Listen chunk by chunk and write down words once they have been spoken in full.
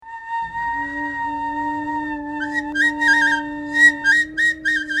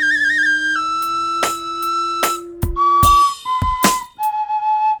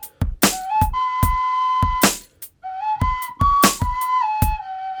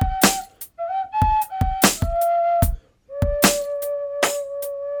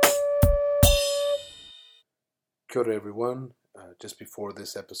Kia ora, everyone. Just before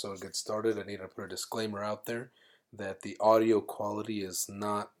this episode gets started, I need to put a disclaimer out there that the audio quality is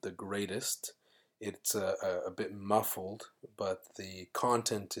not the greatest. It's a bit muffled, but the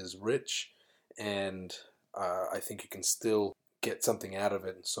content is rich, and I think you can still get something out of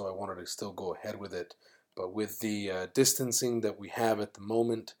it, and so I wanted to still go ahead with it. But with the distancing that we have at the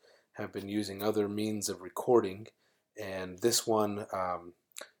moment, have been using other means of recording, and this one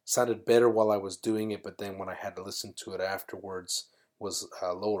sounded better while I was doing it, but then when I had to listen to it afterwards was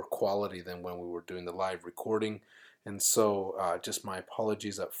lower quality than when we were doing the live recording. And so just my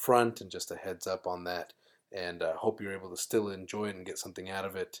apologies up front and just a heads up on that. And hope you're able to still enjoy it and get something out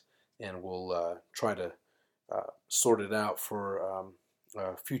of it. And we'll try to sort it out for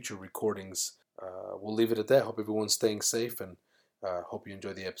future recordings. We'll leave it at that. Hope everyone's staying safe and hope you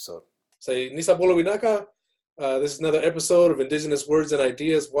enjoy the episode. Say Nisa Bolo Winaka. This is another episode of Indigenous Words and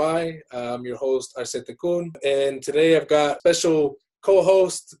Ideas. Why? I'm your host, Arce Tekun. And today I've got special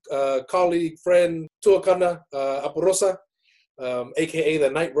co-host, colleague, friend, Tuakana Aporosa, a.k.a.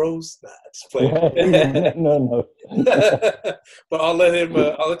 the Night Rose. Nah, just playing. No. But I'll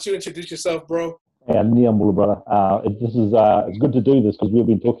let you introduce yourself, bro. Yeah, Niambulu, brother. It's good to do this because we've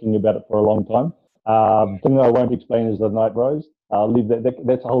been talking about it for a long time. The thing that I won't explain is the Night Rose. I'll leave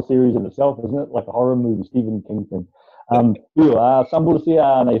that's a whole series in itself, isn't it? Like a horror movie, Stephen King thing. Sambul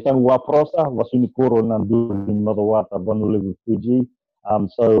siya na isang waprosa, wasunipuro nandun madawata Vanuatu, Fiji.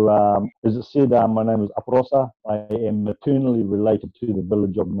 As it said, my name is Aprosa. I am maternally related to the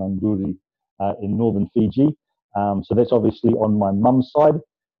village of Nganguri in northern Fiji. So that's obviously on my mum's side.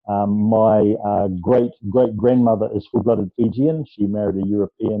 My great-great-grandmother is full-blooded Fijian. She married a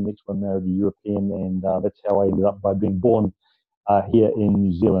European, next one married a European, and that's how I ended up by being born here in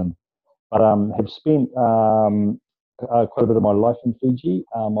New Zealand. But have spent quite a bit of my life in Fiji.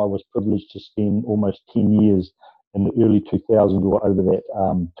 I was privileged to spend almost 10 years in the early 2000s, or over that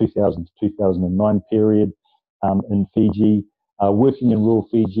 2000 to 2009 period in Fiji, working in rural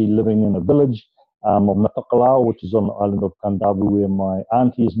Fiji, living in a village of Matakalao, which is on the island of Kandavu, where my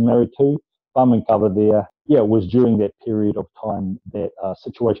auntie is married to. Farming cover there. Yeah, it was during that period of time that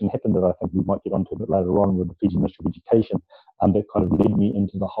situation happened that I think we might get onto a bit later on with the Fiji Ministry of Education, that kind of led me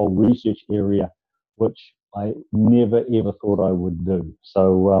into the whole research area, which I never ever thought I would do.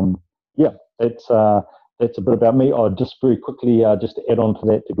 So that's a bit about me. Just very quickly, just to add on to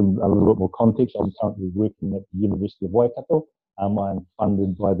that, to give a little bit more context, I'm currently working at the University of Waikato. I'm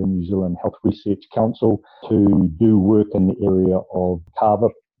funded by the New Zealand Health Research Council to do work in the area of kava,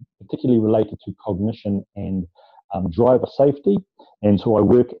 particularly related to cognition and driver safety. And so I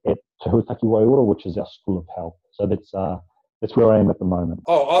work at Te Huataki Waiora, which is our School of Health. So that's where I am at the moment.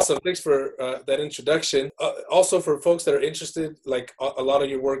 Oh, awesome. Thanks for that introduction. Also, for folks that are interested, like a lot of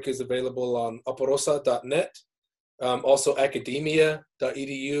your work is available on aporosa.net, also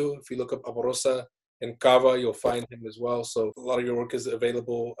academia.edu. If you look up Aporosa and Kava, you'll find him as well. So a lot of your work is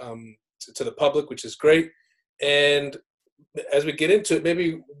available to the public, which is great. And as we get into it,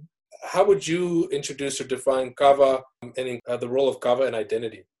 maybe how would you introduce or define Kava and the role of Kava in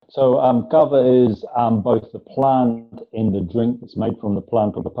identity? So kava is both the plant and the drink that's made from the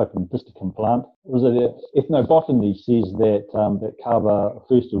plant of the Pipum pisticum plant. Ethnobotany says that kava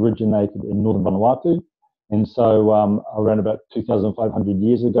first originated in northern Vanuatu. And so around about 2,500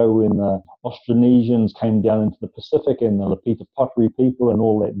 years ago, when the Austronesians came down into the Pacific and the Lapita pottery people and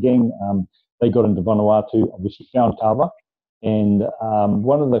all that gang, they got into Vanuatu, obviously found kava. And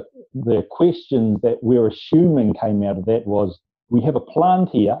one of the questions that we're assuming came out of that was, we have a plant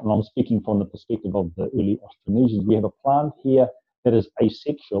here, and I'm speaking from the perspective of the early Austronesians, we have a plant here that is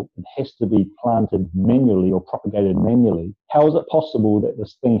asexual. It has to be planted manually or propagated manually. How is it possible that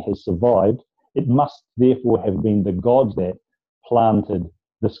this thing has survived? It must therefore have been the gods that planted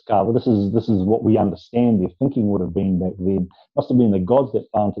this kava. This is what we understand their thinking would have been back then. It must have been the gods that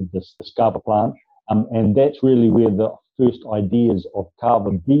planted this kava plant. And that's really where the first ideas of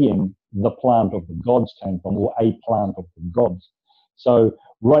kava being the plant of the gods came from, or a plant of the gods. So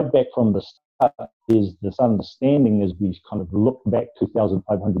right back from the start is this understanding, as we kind of look back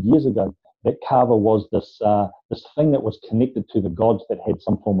 2,500 years ago, that kava was this thing that was connected to the gods that had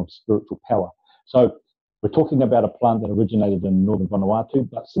some form of spiritual power. So we're talking about a plant that originated in northern Vanuatu,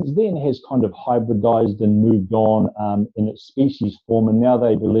 but since then has kind of hybridized and moved on in its species form, and now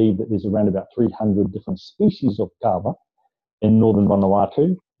they believe that there's around about 300 different species of kava in northern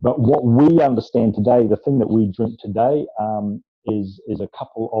Vanuatu. But what we understand today, the thing that we drink today, is a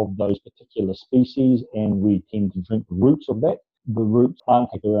couple of those particular species, and we tend to drink the roots of that. The roots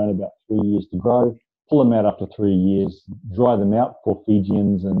take around about 3 years to grow. Pull them out after 3 years, dry them out for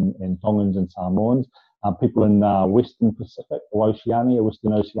Fijians and Tongans and Samoans. People in Western Pacific or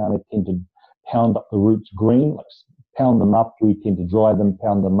Western Oceania tend to pound up the roots green, like pound them up. We tend to dry them,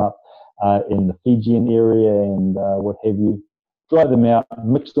 pound them up in the Fijian area and what have you. Dry them out,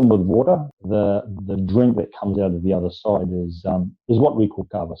 mix them with water. The drink that comes out of the other side is what we call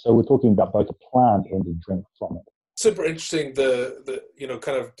kava. So we're talking about both a plant and a drink from it. Super interesting. The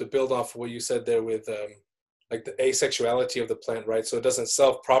kind of to build off of what you said there with like the asexuality of the plant, right? So it doesn't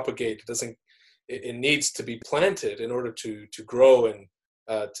self-propagate. It needs to be planted in order to grow and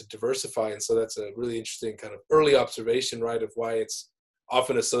to diversify. And so that's a really interesting kind of early observation, right, of why it's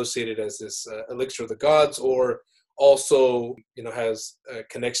often associated as this elixir of the gods, or also, has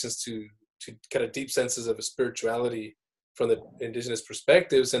connections to kind of deep senses of a spirituality from the indigenous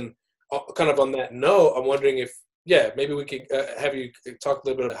perspectives. And kind of on that note, I'm wondering if, maybe we could have you talk a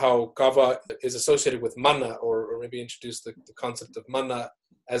little bit about how kava is associated with mana, or maybe introduce the concept of mana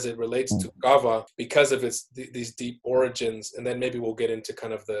as it relates to kava because of these deep origins. And then maybe we'll get into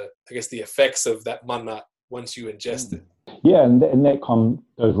kind of the effects of that mana once you ingest it. Yeah, and that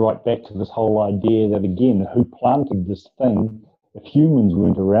goes right back to this whole idea that, again, who planted this thing? If humans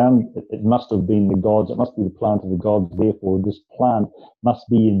weren't around, it must have been the gods. It must be the plant of the gods. Therefore, this plant must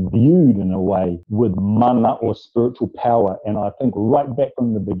be imbued in a way with mana or spiritual power. And I think right back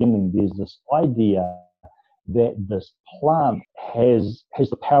from the beginning, there's this idea that this plant has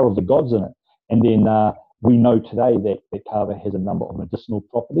the power of the gods in it. And then we know today that kava has a number of medicinal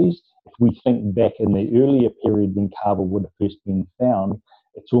properties. If we think back in the earlier period when kava would have first been found,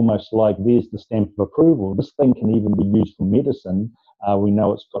 it's almost like there's the stamp of approval. This thing can even be used for medicine. We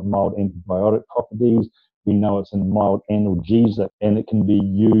know it's got mild antibiotic properties. We know it's in mild analgesic, and it can be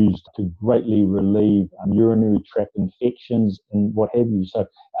used to greatly relieve urinary tract infections and what have you. So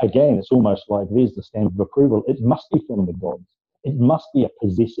again, it's almost like there's the stamp of approval. It must be from the gods. It must be a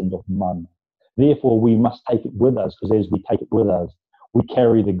possession of mana. Therefore, we must take it with us, because as we take it with us, we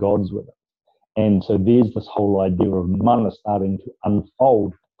carry the gods with us. And so there's this whole idea of mana starting to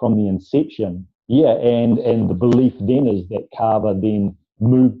unfold from the inception. Yeah, and the belief then is that kava then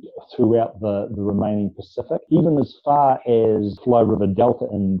moved throughout the remaining Pacific, even as far as Fly River Delta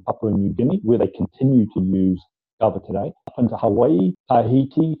in Papua New Guinea, where they continue to use kava today, up into Hawaii,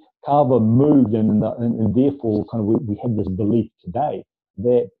 Tahiti. Kava moved, and therefore kind of we have this belief today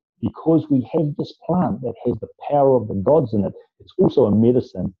that because we have this plant that has the power of the gods in it, it's also a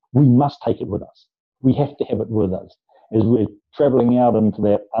medicine. We must take it with us. We have to have it with us. As we're traveling out into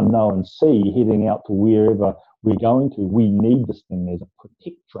that unknown sea, heading out to wherever we're going to, we need this thing as a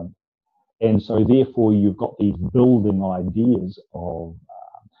protectorant. And so therefore you've got these building ideas of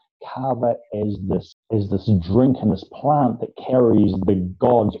kava as this drink and this plant that carries the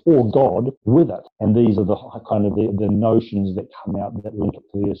gods or God with it. And these are the kind of the notions that come out that link up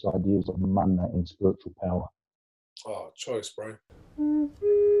to these ideas of mana and spiritual power. Oh, choice, Brian.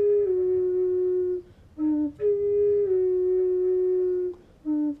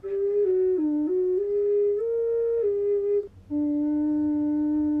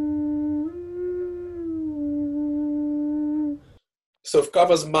 So if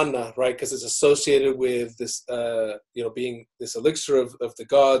kava's mana, right, because it's associated with this, being this elixir of the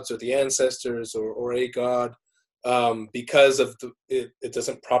gods or the ancestors or a god, because of it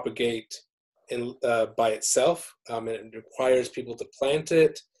doesn't propagate by itself, and it requires people to plant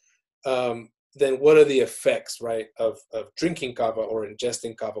it. Then what are the effects, right, of drinking kava or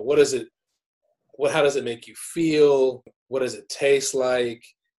ingesting kava? How does it make you feel? What does it taste like?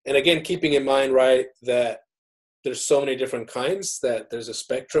 And again, keeping in mind, right, that there's so many different kinds that there's a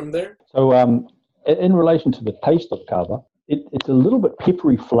spectrum there. So in relation to the taste of kava, it's a little bit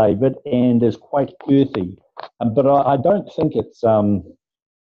peppery flavored and is quite earthy. But I don't think it's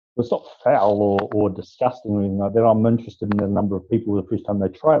not foul or disgusting or anything like that. I'm interested in the number of people the first time they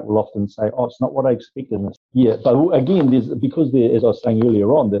try it will often say, oh, it's not what I expected. Yeah, but again, because as I was saying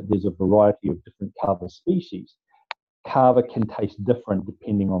earlier on, that there's a variety of different kava species. Kava can taste different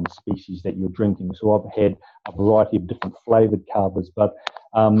depending on the species that you're drinking. So I've had a variety of different flavored kavas, but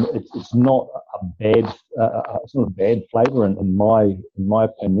it's not a bad flavor in my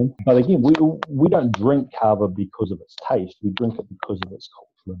opinion. But again, we don't drink kava because of its taste. We drink it because of its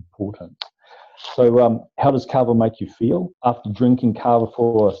cultural importance. So how does kava make you feel? After drinking kava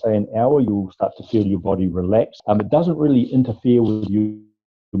for, say, an hour, you'll start to feel your body relax. It doesn't really interfere with your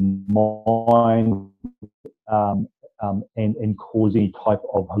mind and cause any type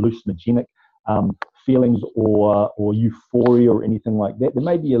of hallucinogenic feelings or euphoria or anything like that. There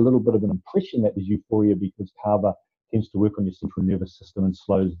may be a little bit of an impression that there's euphoria because kava tends to work on your central nervous system and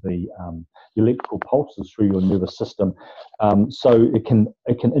slows the electrical pulses through your nervous system. So it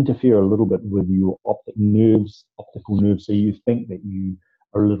can interfere a little bit with your optical nerves. So you think that you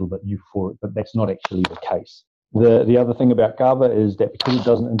are a little bit euphoric, but that's not actually the case. The other thing about kava is that because it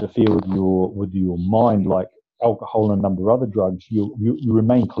doesn't interfere with your mind like alcohol and a number of other drugs, you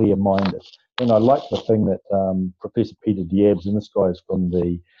remain clear-minded. And I like the thing that Professor Peter Diabs, and this guy is from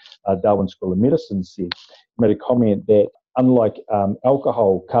the Darwin School of Medicine, said, made a comment that unlike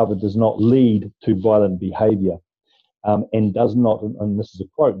alcohol, kava does not lead to violent behaviour and does not, and this is a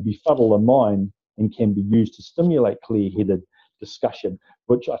quote, befuddle the mind and can be used to stimulate clear-headed discussion,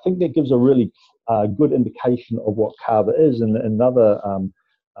 which I think that gives a really good indication of what kava is. And another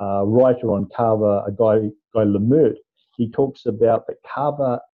writer on kava, a guy Lemert, he talks about that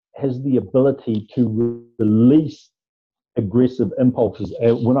kava has the ability to release aggressive impulses.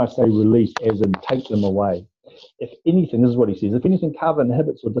 When I say release, as in take them away. If anything, this is what he says, if anything, kava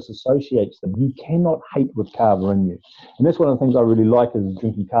inhibits or disassociates them. You cannot hate with kava in you. And that's one of the things I really like is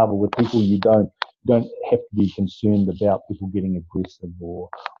drinking kava with people you don't have to be concerned about people getting aggressive or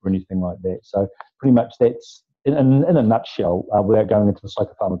anything like that. So pretty much that's, in a nutshell, without going into the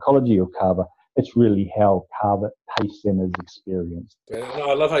psychopharmacology of kava, it's really how kava tastes and is experienced. Yeah, no,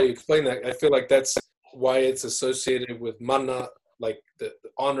 I love how you explain that. I feel like that's why it's associated with mana, like the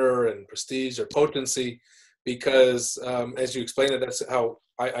honor and prestige or potency, because as you explain it, that's how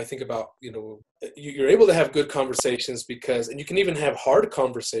I think about, you're able to have good conversations and you can even have hard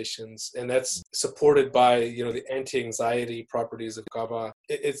conversations, and that's supported by, the anti-anxiety properties of kava.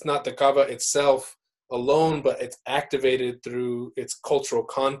 It's not the kava itself alone, but it's activated through its cultural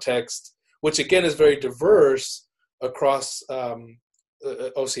context, which again is very diverse across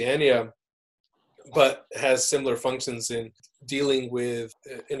Oceania, but has similar functions in dealing with,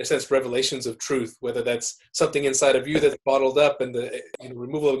 in a sense, revelations of truth, whether that's something inside of you that's bottled up and the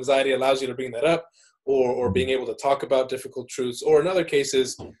removal of anxiety allows you to bring that up, or being able to talk about difficult truths, or in other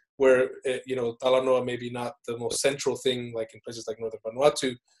cases where, Talanoa may be not the most central thing, like in places like Northern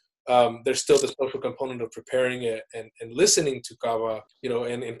Vanuatu, there's still the social component of preparing it and listening to kava,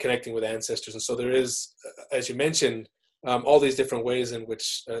 and connecting with ancestors. And so there is, as you mentioned, all these different ways in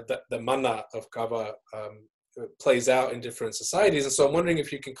which the mana of kava plays out in different societies. And so I'm wondering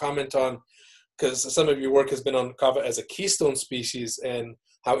if you can comment on, because some of your work has been on kava as a keystone species, and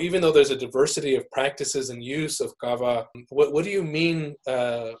how even though there's a diversity of practices and use of kava, what do you mean,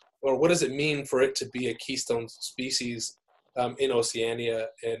 or what does it mean for it to be a keystone species in Oceania,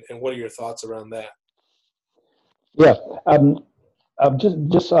 and what are your thoughts around that? Yeah. I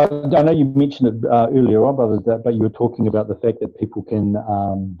know you mentioned it earlier on, but you were talking about the fact that people can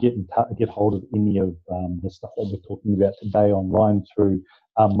get hold of any of the stuff that we're talking about today online through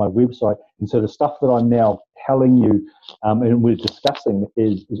my website. And so the stuff that I'm now telling you and we're discussing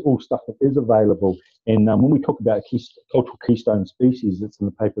is all stuff that is available. And when we talk about cultural keystone species, it's in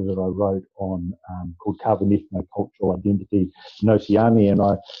the paper that I wrote on called Carbon Ethno-Cultural Identity in Oceania. And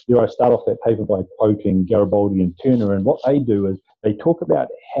I start off that paper by quoting Garibaldi and Turner. And what they do is they talk about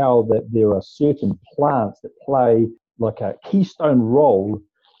how that there are certain plants that play like a keystone role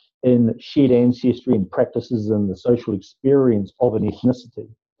in shared ancestry and practices and the social experience of an ethnicity.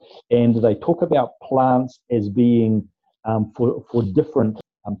 And they talk about plants as being, for different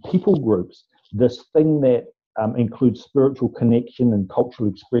people groups, this thing that includes spiritual connection and cultural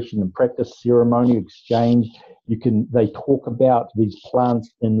expression and practice, ceremony, exchange. They talk about these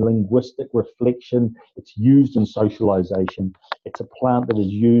plants in linguistic reflection. It's used in socialization. It's a plant that is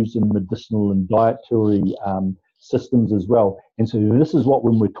used in medicinal and dietary systems as well. And so this is what,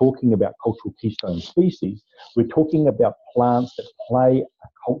 when we're talking about cultural keystone species, we're talking about plants that play a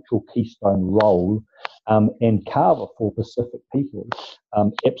cultural keystone role, and kava for Pacific people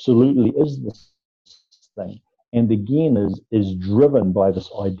absolutely is this thing. And again is driven by this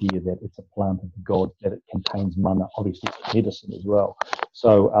idea that it's a plant of the god, that it contains mana, obviously it's medicine as well.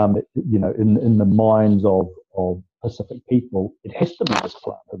 So in the minds of Pacific people, it has to be this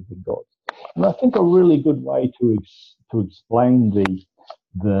plant of the god. And I think a really good way to explain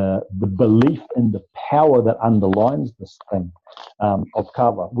the belief in the power that underlines this thing of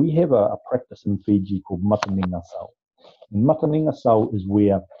kava. We have a practice in Fiji called Mataningasau. And Mataningasau is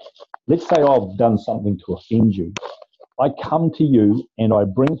where, let's say I've done something to offend you. I come to you and I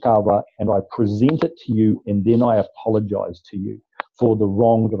bring kava and I present it to you, and then I apologize to you for the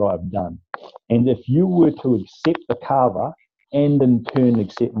wrong that I've done. And if you were to accept the kava and in turn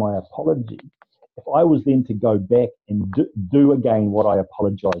accept my apology, if I was then to go back and do again what I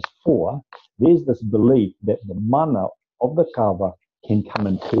apologize for, there's this belief that the mana of the kava can come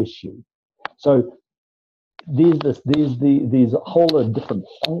and curse you. So there's a whole lot of different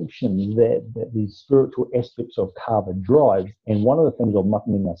functions that these spiritual aspects of kava drive. And one of the things of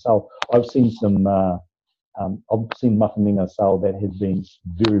Mataninga Sao, I've seen Mataninga Sao that has been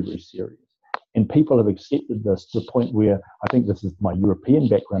very, very serious. And people have accepted this to the point where I think this is my European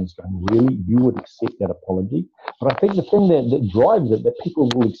background is going, really, you would accept that apology? But I think the thing that drives it, that people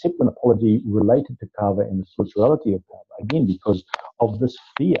will accept an apology related to kava and the spirituality of kava, again, because of this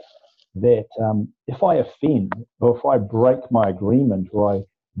fear that if I offend or if I break my agreement or I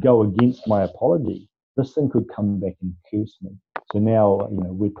go against my apology, this thing could come back and curse me. So now,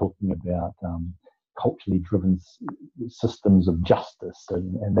 we're talking about culturally driven systems of justice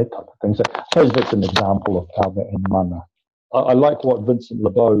and that type of thing. So I suppose that's an example of kava and mana. I like what Vincent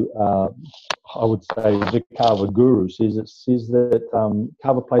LeBeau, I would say, the Kava guru, says that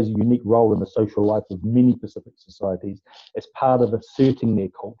kava plays a unique role in the social life of many Pacific societies as part of asserting their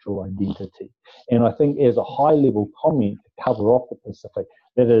cultural identity. And I think as a high-level comment to cover off the Pacific,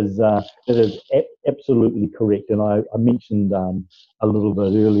 that is absolutely correct. And I mentioned a little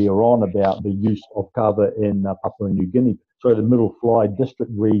bit earlier on about the use of kava in Papua New Guinea, the Middle Fly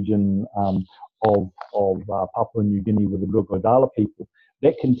district region of Papua New Guinea with the Gogodala people.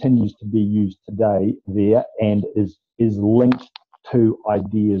 That continues to be used today there and is linked to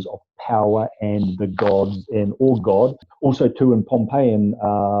ideas of power and the gods or God. Also too in Pohnpei in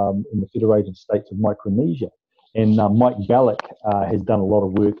the Federated States of Micronesia. And Mike Ballack has done a lot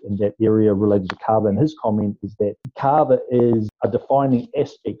of work in that area related to kava, and his comment is that kava is a defining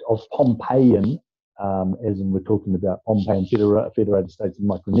aspect of Pohnpeian, as in we're talking about Pohnpei and Federated States of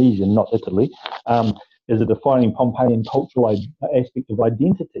Micronesia, not Italy, is a defining Pohnpeian cultural aspect of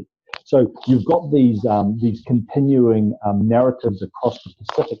identity. So you've got these continuing narratives across the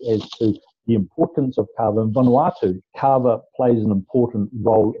Pacific as to the importance of kava. In Vanuatu, kava plays an important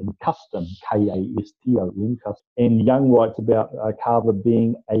role in custom, K-A-S-T-O-M, custom. And Young writes about kava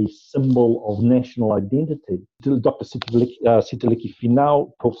being a symbol of national identity. Dr. Sitaleki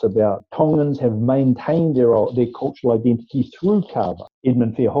Finau talks about Tongans have maintained their cultural identity through kava.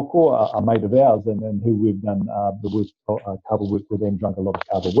 Edmund Fairhoko, a mate of ours, and who we've done the work, kava work with and drunk a lot of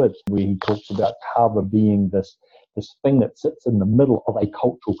kava with, where he talks about kava being this thing that sits in the middle of a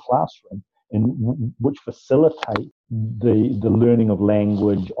cultural classroom and which facilitate the learning of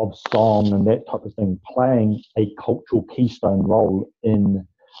language, of song, and that type of thing, playing a cultural keystone role in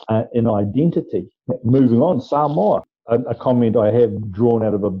identity. Moving on, Samoa. A comment I have drawn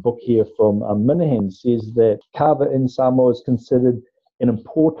out of a book here from Minahan says that kava in Samoa is considered an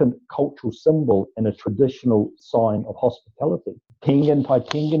important cultural symbol and a traditional sign of hospitality. Tengen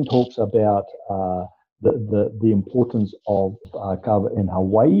talks about the importance of kava in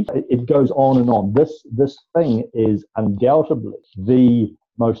Hawaii. It goes on and on. This thing is undoubtedly the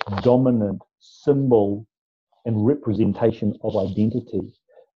most dominant symbol and representation of identity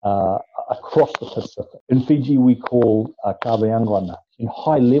across the Pacific. In Fiji, we call kava angana. In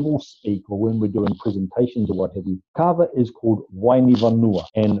high-level speak, or when we're doing presentations or what have you, kava is called waini vanua.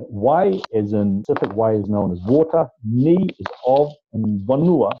 And wai, as in Pacific, wai is known as water, ni is of, and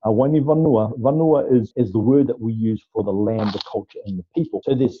vanua, waini vanua is the word that we use for the land, the culture, and the people.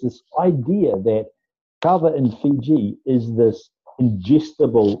 So there's this idea that kava in Fiji is this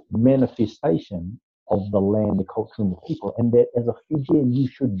ingestible manifestation of the land, the culture, and the people, and that as a Fijian, you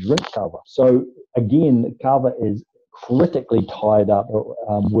should drink kava. So again, kava is critically tied up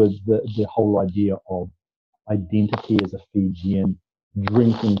with the whole idea of identity as a Fijian,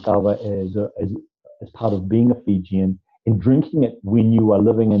 drinking kava as part of being a Fijian, and drinking it when you are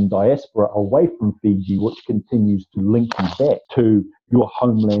living in diaspora away from Fiji, which continues to link you back to your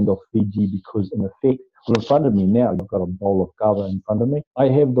homeland of Fiji, because in effect, well, in front of me now, you've got a bowl of kava in front of me. I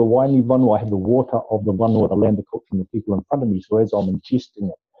have the waini vanua, I have the water of the vanua, the land, the culture, and the people in front of me. So as I'm ingesting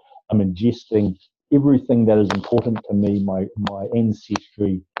it, I'm ingesting everything that is important to me, my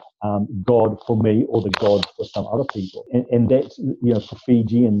ancestry, God for me, or the gods for some other people. And that's, for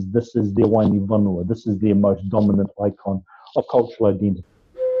Fijians, this is their waini vanua. This is their most dominant icon of cultural identity.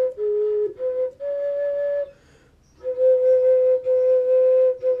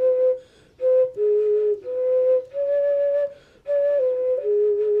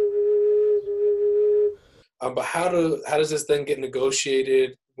 But how does this then get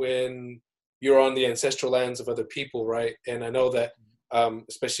negotiated when you're on the ancestral lands of other people, right? And I know that,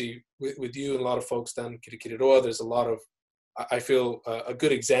 especially with you and a lot of folks down in Kirikiriroa, there's a lot of, I feel, a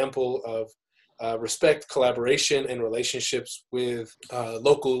good example of respect, collaboration, and relationships with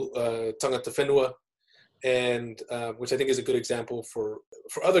local tangata whenua, and which I think is a good example for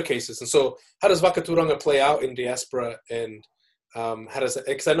other cases. And so how does Wakaturanga play out in diaspora, and how does it,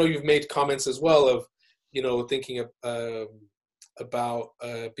 because I know you've made comments as well of thinking about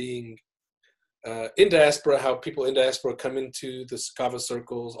being in diaspora, how people in diaspora come into the kava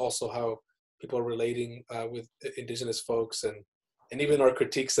circles, also how people are relating with indigenous folks, and even our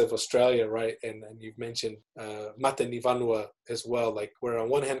critiques of Australia, right? And you've mentioned Mata Nivanua as well, like where on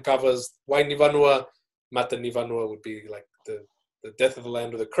one hand kava's why Nivanua, Mata Nivanua would be like the death of the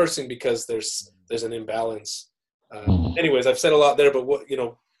land or the cursing because there's an imbalance. Anyways, I've said a lot there, but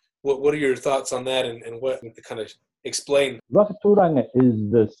what are your thoughts on that, and what to kind of explain? Whakaturanga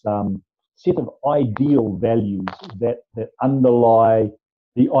is this set of ideal values that underlie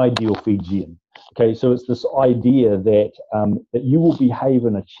the ideal Fijian. Okay, so it's this idea that that you will behave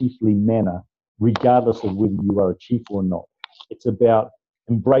in a chiefly manner regardless of whether you are a chief or not. It's about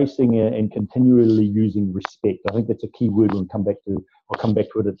embracing and continually using respect. I think that's a key word I'll come back to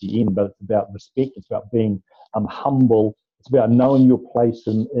it at the end, but it's about respect, it's about being humble, it's about knowing your place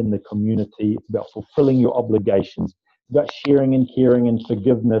in the community, it's about fulfilling your obligations, it's about sharing and caring and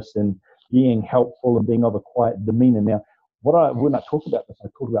forgiveness and being helpful and being of a quiet demeanor. Now, when I talk about this, I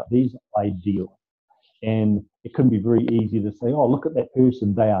talk about these ideals. And it can be very easy to say, oh, look at that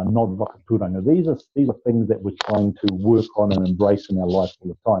person, they are not Whakaturanga. These are things that we're trying to work on and embrace in our life all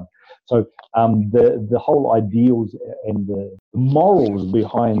the time. So the whole ideals and the morals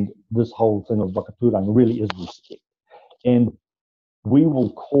behind this whole thing of Whakaturanga really is respect. And we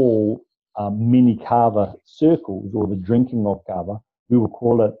will call many kava circles, or the drinking of kava, we will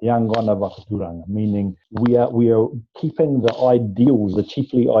call it Yangana Whakaturanga, meaning we are keeping the ideals, the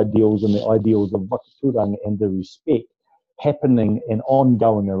chiefly ideals and the ideals of Whakaturanga and the respect happening and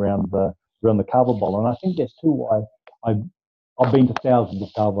ongoing around the kava bowl. And I think that's too why I've been to thousands of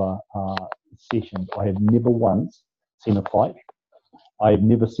kava sessions. I have never once seen a fight. I have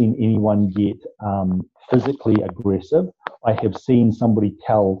never seen anyone get physically aggressive. I have seen somebody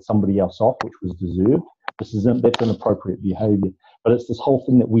tell somebody else off, which was deserved. That's inappropriate behaviour. But it's this whole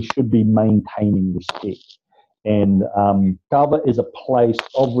thing that we should be maintaining respect. And kava is a place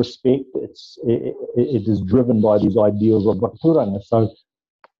of respect. It is driven by these ideals of Whakaturanga. So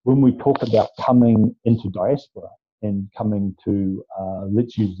when we talk about coming into diaspora and coming to,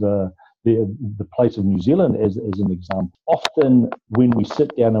 let's use the place of New Zealand as an example, often when we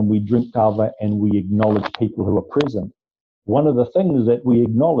sit down and we drink kava and we acknowledge people who are present, one of the things that we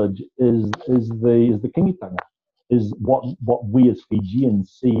acknowledge is the kingitanga, is what we as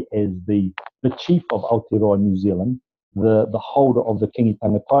Fijians see as the chief of Aotearoa New Zealand, the holder of the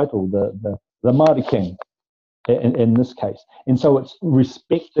kingitanga title, the Māori king in this case. And so it's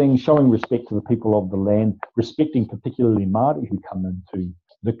showing respect to the people of the land, respecting particularly Māori who come into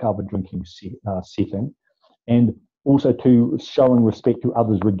the kava drinking setting, and also to showing respect to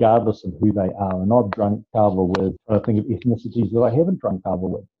others regardless of who they are. And I've drunk kava with, I think of ethnicities that I haven't drunk kava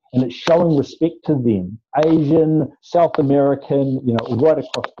with. And it's showing respect to them, Asian, South American, right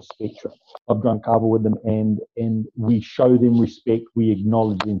across the spectrum. I've drunk kava with them, and we show them respect, we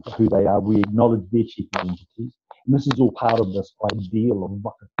acknowledge them for who they are, we acknowledge their chief identities. And this is all part of this ideal of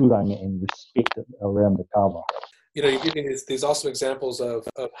Whakaturanga and respect around the kava. You're giving these awesome examples of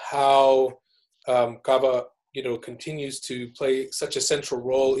how kava continues to play such a central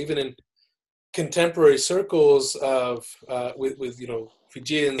role, even in contemporary circles of with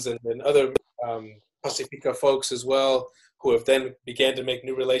Fijians and other Pacifica folks as well, who have then began to make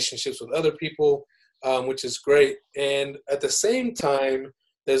new relationships with other people, which is great. And at the same time,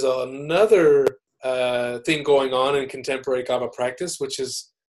 there's another thing going on in contemporary kava practice, which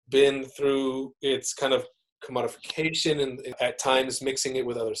has been through its kind of commodification and at times mixing it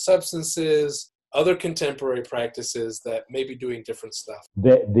with other substances, other contemporary practices that may be doing different stuff.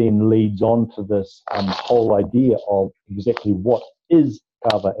 That then leads on to this whole idea of exactly what is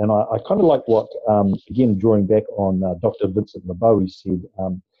kava. And I kind of like what, again, drawing back on Dr. Vincent Maboe said,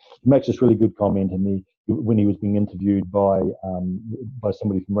 he makes this really good comment when he was being interviewed by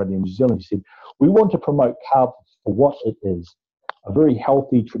somebody from Radio New Zealand. He said, we want to promote kava for what it is, a very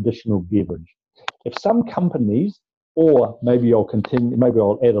healthy traditional beverage. If some companies, or maybe I'll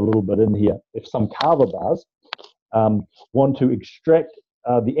add a little bit in here, if some kava bars want to extract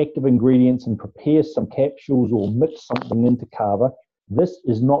the active ingredients and prepare some capsules or mix something into kava, this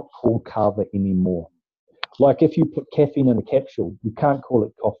is not called kava anymore. Like if you put caffeine in a capsule, you can't call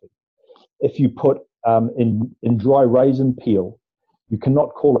it coffee. If you put in dry raisin peel, you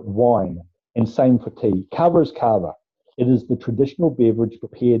cannot call it wine, and same for tea. Kava is kava. It is the traditional beverage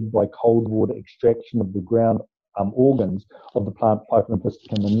prepared by cold water extraction of the ground organs of the plant Piperamus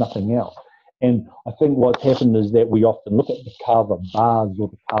pisticum and nothing else. And I think what's happened is that we often look at the kava bars or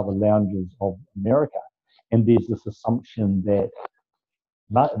the kava lounges of America, and there's this assumption that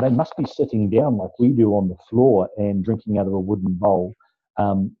they must be sitting down like we do on the floor and drinking out of a wooden bowl,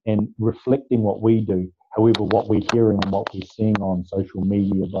 and reflecting what we do. However, what we're hearing and what we're seeing on social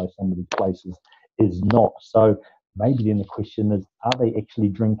media by some of these places is not. So maybe then the question is, are they actually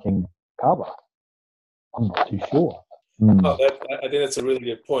drinking kava? I'm not too sure. Oh, I think that's a really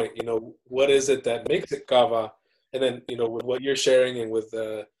good point. What is it that makes it kava? And then, with what you're sharing and with,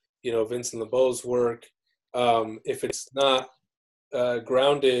 Vincent LeBeau's work, if it's not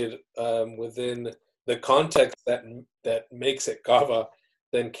grounded within the context that makes it kava,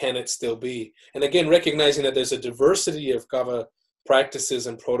 then can it still be? And again, recognizing that there's a diversity of kava practices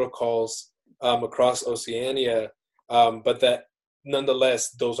and protocols across Oceania, but that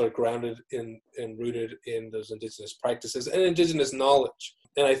nonetheless, those are grounded in and rooted in those indigenous practices and indigenous knowledge.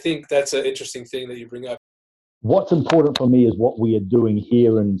 And I think that's an interesting thing that you bring up. What's important for me is what we are doing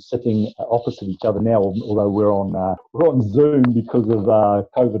here and sitting opposite each other now, although we're on Zoom because of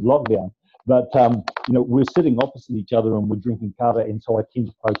COVID lockdown. But we're sitting opposite each other and we're drinking kava, and so I tend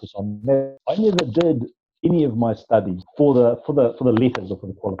to focus on that. I never did any of my studies for the letters or for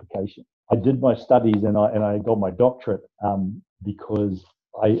the qualification. I did my studies and I got my doctorate because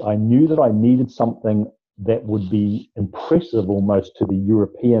I knew that I needed something that would be impressive almost to the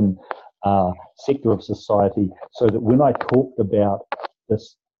European sector of society, so that when I talked about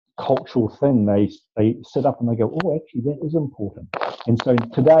this cultural thing, they sit up and they go, oh, actually, that is important. And so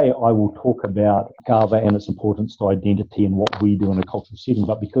today I will talk about kava and its importance to identity and what we do in a cultural setting.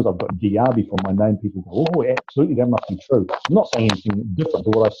 But because I've got DR before my name, people go, oh, absolutely, that must be true. I'm not saying anything different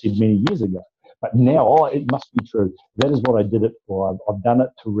to what I said many years ago, but now, it must be true. That is what I did it for. I've done it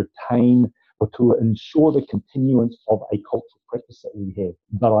to retain or to ensure the continuance of a cultural practice that we have.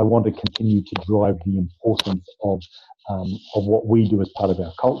 But I want to continue to drive the importance of what we do as part of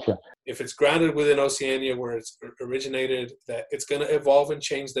our culture. If it's grounded within Oceania where it's originated, that it's going to evolve and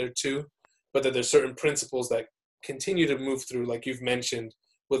change there too, but that there's certain principles that continue to move through, like you've mentioned,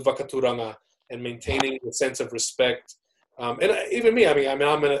 with Whakaturanga and maintaining a sense of respect. And even me,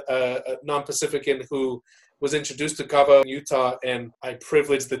 I'm a non-Pacifican who was introduced to kava in Utah, and I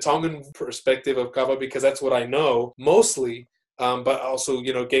privilege the Tongan perspective of kava because that's what I know mostly, but also,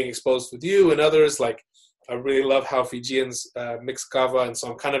 getting exposed with you and others, like I really love how Fijians mix kava, and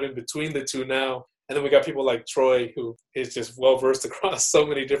so I'm kind of in between the two now. And then we got people like Troy, who is just well-versed across so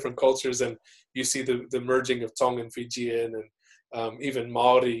many different cultures, and you see the merging of Tongan, Fijian, and even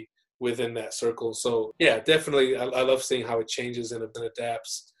Maori within that circle. So yeah, definitely I love seeing how it changes and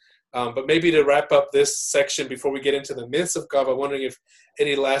adapts. But maybe to wrap up this section before we get into the myths of kava, I'm wondering if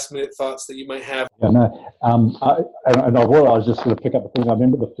any last-minute thoughts that you might have. Yeah, no. I was just going to pick up the thing. I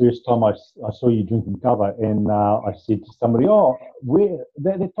remember the first time I saw you drinking kava, and I said to somebody, "Oh,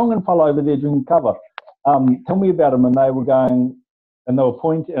 the Tongan fellow over there drinking kava. Tell me about him." And they were going, and they were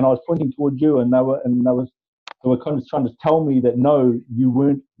pointing, and I was pointing towards you, and they were kind of trying to tell me that no, you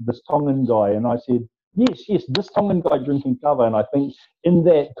weren't this Tongan guy. And I said, yes, this Tongan guy drinking kava. And I think in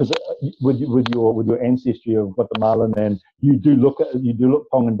that, because with your ancestry of Guatemalan, and you do look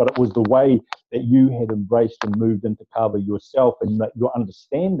Tongan, but it was the way that you had embraced and moved into kava yourself, and your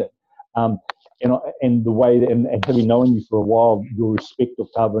understanding, and the way that, and having known you for a while, your respect of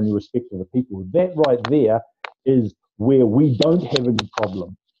kava and your respect of the people. That right there is where we don't have any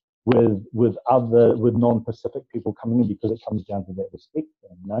problem with non-Pacific people coming in, because it comes down to that respect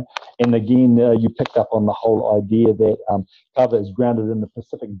thing, And again, you picked up on the whole idea that kava is grounded in the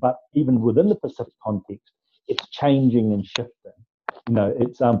Pacific, but even within the Pacific context, it's changing and shifting.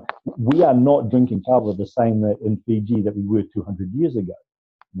 It's we are not drinking kava the same in Fiji that we were 200 years ago.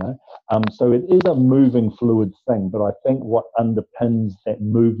 So it is a moving, fluid thing. But I think what underpins that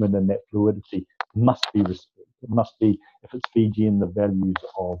movement and that fluidity must be respect. It must be, if it's Fijian, the values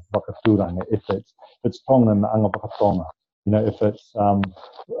of Whakaturanga, if it's Tongan, the anga Whakatonga, if it's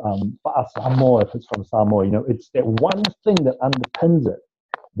Samoa, if it's from Samoa, it's that one thing that underpins it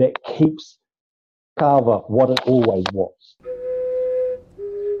that keeps kava what it always was.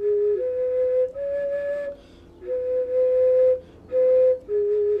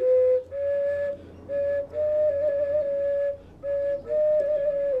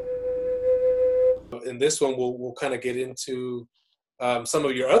 In this one, we'll kind of get into some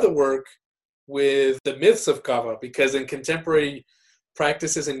of your other work with the myths of kava, because in contemporary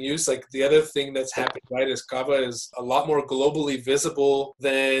practices and use, like the other thing that's happened, right, is kava is a lot more globally visible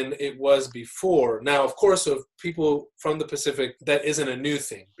than it was before. Now, of course, with people from the Pacific, that isn't a new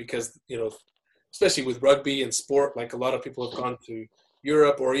thing, because, especially with rugby and sport, like a lot of people have gone to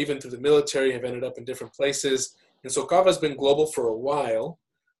Europe or even through the military, have ended up in different places. And so kava has been global for a while,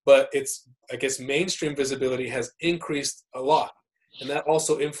 but its, I guess, mainstream visibility has increased a lot. and that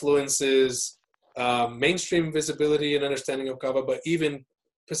also influences mainstream visibility and understanding of kava, but even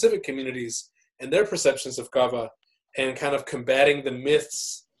Pacific communities and their perceptions of kava, and kind of combating the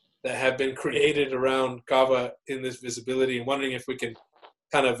myths that have been created around kava in this visibility, and wondering if we can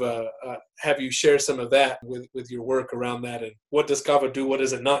kind of have you share some of that with your work around that, and what does kava do, what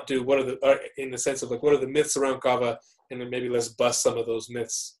does it not do, what are the in the sense of like what are the myths around kava, and then maybe let's bust some of those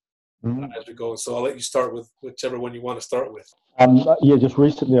myths as we go. So I'll let you start with whichever one you want to start with. Just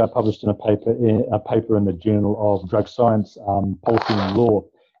recently I published a paper in the Journal of Drug Science, Policy and Law,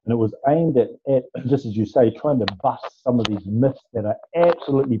 and it was aimed at, just as you say, trying to bust some of these myths that are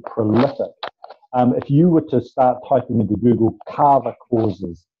absolutely prolific. If you were to start typing into Google kava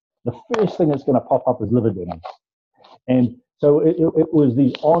causes, the first thing that's going to pop up is liver damage. And so it was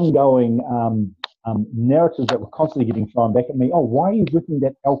these ongoing narratives that were constantly getting thrown back at me. Oh, why are you drinking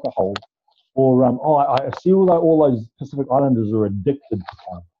that alcohol? Or, I see all those Pacific Islanders are addicted to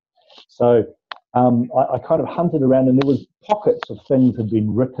kava. So I kind of hunted around, and there was pockets of things had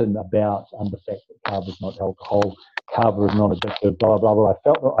been written about the fact that kava is not alcohol, kava is not addictive, blah, blah, blah. I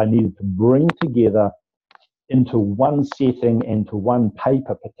felt that I needed to bring together into one setting and to one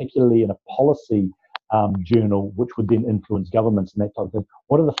paper, particularly in a policy journal, which would then influence governments and that type of thing.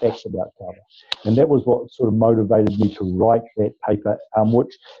 What are the facts about kava? And that was what sort of motivated me to write that paper,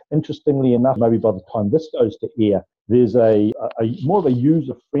 which, interestingly enough, maybe by the time this goes to air, there's a more of a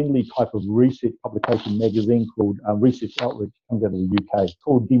user-friendly type of research publication magazine called Research Outreach, comes out of the UK,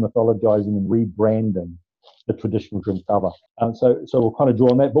 called Demythologizing and Rebranding the Traditional Drink Kava. So we'll kind of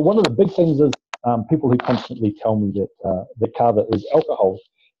draw on that. But one of the big things is people who constantly tell me that kava is alcohol.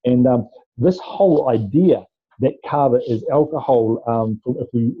 And this whole idea that kava is alcohol, if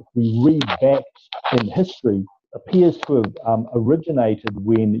we read back in history, appears to have originated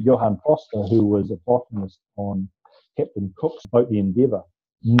when Johann Foster, who was a botanist on Captain Cook's boat, the Endeavour,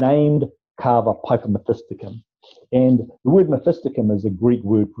 named kava Piper methysticum. And the word methysticum is a Greek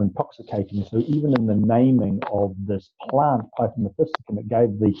word for intoxicating. So even in the naming of this plant, Piper methysticum, it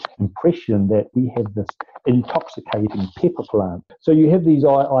gave the impression that we have this intoxicating pepper plant. So you have these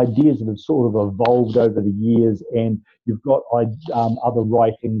ideas that have sort of evolved over the years, and you've got other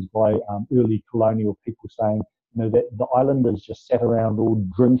writings by early colonial people saying, that the islanders just sat around all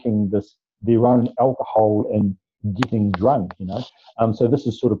drinking their own alcohol and getting drunk, So this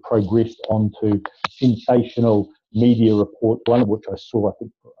has sort of progressed onto sensational media reports, one of which I saw, I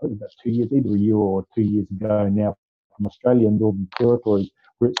think, about 2 years, either a year or 2 years ago now, from Australian Northern Territory,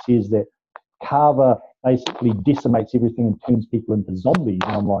 where it says that kava basically decimates everything and turns people into zombies.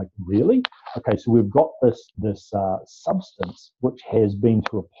 And I'm like, really? Okay, so we've got this substance which has been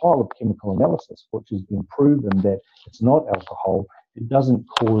through a pile of chemical analysis, which has been proven that it's not alcohol. It doesn't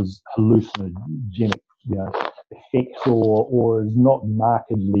cause hallucinogenic effects or is not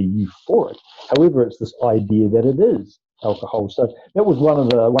markedly euphoric. However, it's this idea that it is alcohol. So that was one of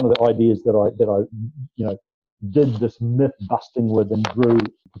the ideas that I did this myth busting with, and drew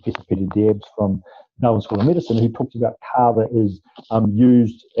Professor Peter Dabbs from Melbourne School of Medicine, who talks about kava is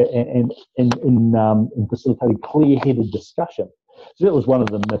used in facilitating clear-headed discussion. So that was one of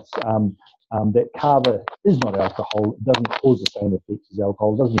the myths, that kava is not alcohol. It doesn't cause the same effects as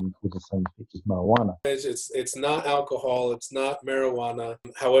alcohol. It doesn't even cause the same effects as marijuana. It's not alcohol. It's not marijuana.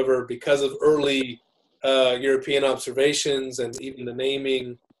 However, because of early European observations and even the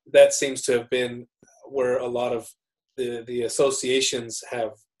naming, that seems to have been where a lot of the associations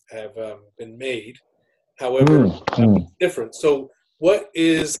have been made. However, it's different. So what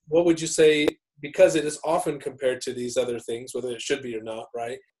would you say, because it is often compared to these other things, whether it should be or not,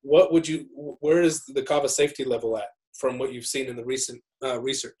 right? Where is the kava safety level at from what you've seen in the recent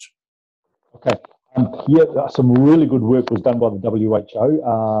research? Okay. Some really good work was done by the WHO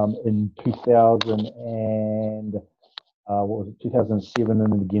in 2007, and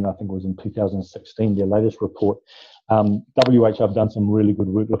then again I think it was in 2016, their latest report. WHO have done some really good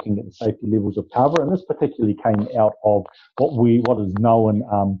work looking at the safety levels of kava, and this particularly came out of what is known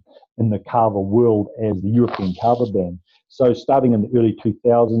in the kava world as the European kava ban. So starting in the early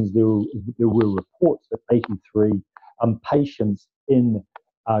 2000s, there were reports that 83 patients in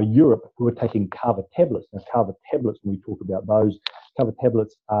Europe who were taking kava tablets. Now, kava tablets, when we talk about those, kava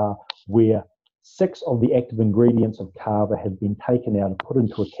tablets are where 6 of the active ingredients of kava have been taken out and put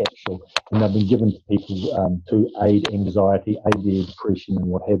into a capsule, and they've been given to people to aid anxiety, aid their depression, and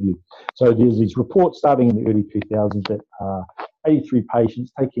what have you. So there's these reports starting in the early 2000s that 83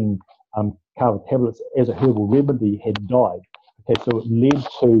 patients taking kava tablets as a herbal remedy had died. Okay, so it led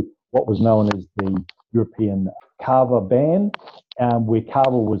to what was known as the European kava ban, where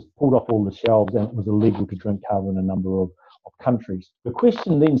kava was pulled off all the shelves and it was illegal to drink kava in a number of of countries. The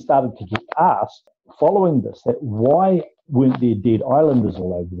question then started to get asked following this, that why weren't there dead islanders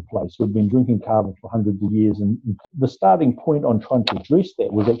all over the place who had been drinking kava for hundreds of years? And the starting point on trying to address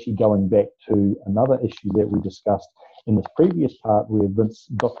that was actually going back to another issue that we discussed in this previous part, where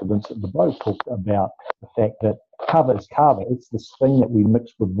Dr. Vincent Debow talked about the fact that kava is kava. It's this thing that we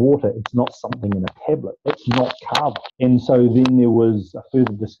mix with water. It's not something in a tablet. It's not kava. And so then there was a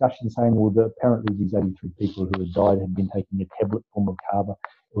further discussion saying, well, that apparently these 83 people who had died had been taking a tablet form of kava.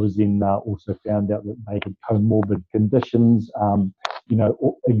 It was then also found out that they had comorbid conditions,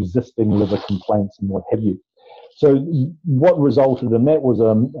 existing liver complaints and what have you. So what resulted in that was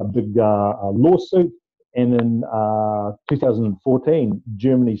a big lawsuit. And in 2014,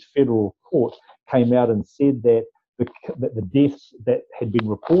 Germany's federal court came out and said that the deaths that had been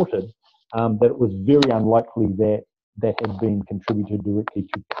reported, that it was very unlikely that had been contributed directly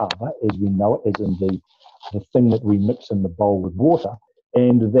to kava, as we know it, as in the thing that we mix in the bowl with water,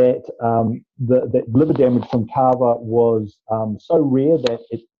 and that that liver damage from kava was so rare that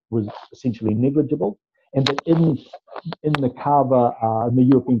it was essentially negligible, and that in the kava, in the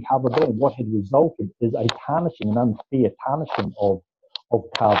European kava ban, what had resulted is a tarnishing, an unfair tarnishing of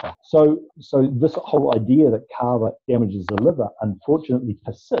kava. So this whole idea that kava damages the liver unfortunately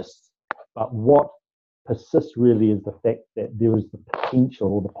persists. But what persists really is the fact that there is the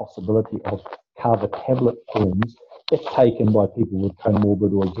potential or the possibility of kava tablet forms, if taken by people with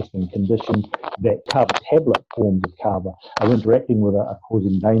comorbid or existing conditions, that kava tablet forms of kava are interacting with are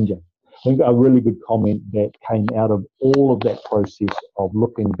causing danger. I think a really good comment that came out of all of that process of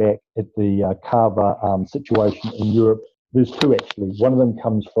looking back at the kava situation in Europe, there's two actually. One of them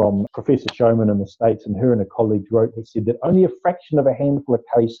comes from Professor Showman in the States, and her and her colleagues wrote that said that only a fraction of a handful of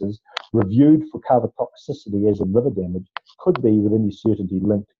cases reviewed for kava toxicity as in liver damage could be with any certainty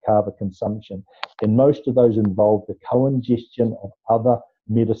linked to kava consumption, and most of those involved the co-ingestion of other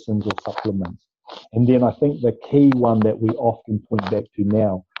medicines or supplements. And then I think the key one that we often point back to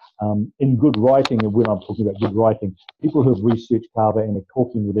now, in good writing, and when I'm talking about good writing, people who have researched kava and are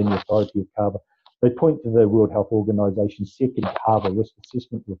talking within the authority of kava, they point to the World Health Organization's second kava risk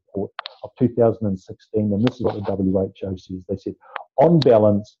assessment report of 2016, and this is what the WHO says. They said, on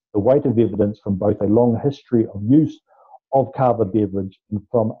balance, the weight of evidence from both a long history of use of kava beverage and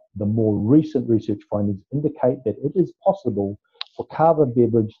from the more recent research findings indicate that it is possible for kava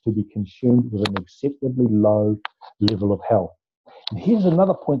beverage to be consumed with an acceptably low level of health. And here's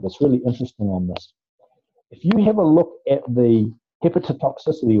another point that's really interesting on this. If you have a look at the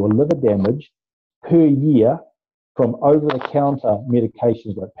hepatotoxicity or liver damage per year from over-the-counter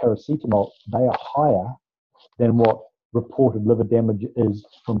medications like paracetamol, they are higher than what reported liver damage is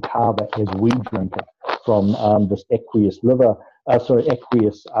from kava as we drink it, from this aqueous beverage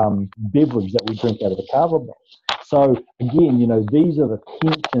that we drink out of a kava bowl. So again, these are the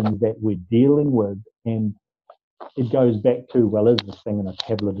tensions that we're dealing with, and it goes back to, well, is this thing in a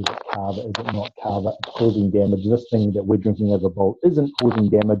tablet, is it kava, is it not kava, it's causing damage, this thing that we're drinking out of a bowl isn't causing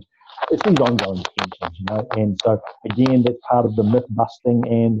damage. It's these ongoing tensions, and so again, that's part of the myth busting,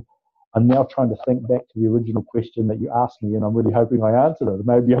 and I'm now trying to think back to the original question that you asked me, and I'm really hoping I answered it.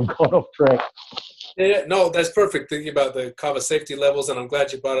 Maybe I've gone off track. Yeah, no, that's perfect. Thinking about the kava safety levels, and I'm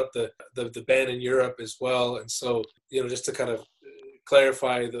glad you brought up the ban in Europe as well. And so, just to kind of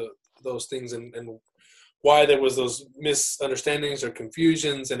clarify those things and why there was those misunderstandings or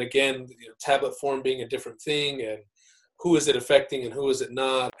confusions, and again, tablet form being a different thing, and who is it affecting and who is it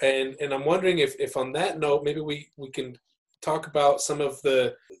not? And I'm wondering if on that note, maybe we can talk about some of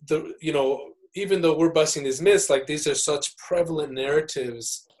the even though we're busting these myths, like these are such prevalent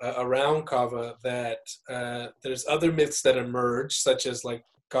narratives around kava that there's other myths that emerge, such as like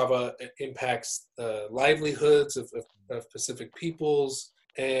kava impacts livelihoods of Pacific peoples,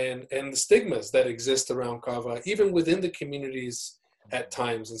 and the stigmas that exist around kava, even within the communities at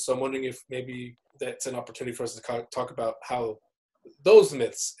times. And so I'm wondering if maybe that's an opportunity for us to talk about how those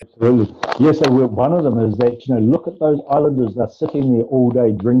myths. Absolutely. Yes, so one of them is that, look at those islanders, they're sitting there all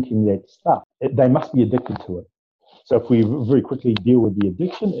day drinking that stuff. They must be addicted to it. So if we very quickly deal with the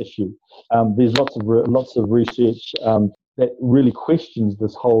addiction issue, there's lots of research that really questions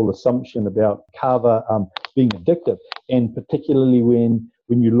this whole assumption about kava being addictive, and particularly when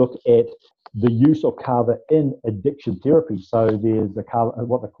you look at the use of kava in addiction therapy. So there's the kava,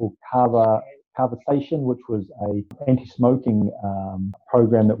 what they call Kavasation, which was a anti-smoking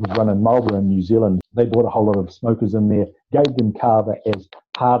program that was run in Marlborough in New Zealand. They brought a whole lot of smokers in there, gave them kava as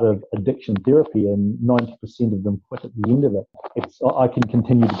part of addiction therapy, and 90% of them quit at the end of it. I can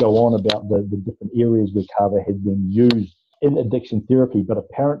continue to go on about the different areas where kava has been used in addiction therapy, but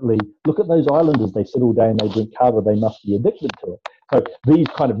apparently, look at those islanders, they sit all day and they drink kava, they must be addicted to it. So these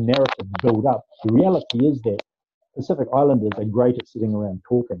kind of narratives build up. The reality is that Pacific Islanders are great at sitting around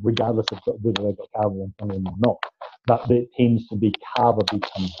talking, regardless of whether they've got kava in front of them or not. But there tends to be kava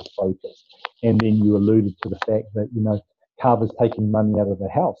becomes the focus. And then you alluded to the fact that, kava's taking money out of the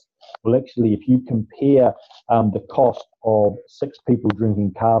house. Well, actually, if you compare the cost of 6 people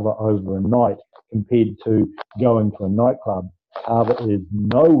drinking kava over a night compared to going to a nightclub, kava is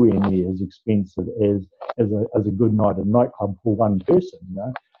nowhere near as expensive as a good night at a nightclub for one person.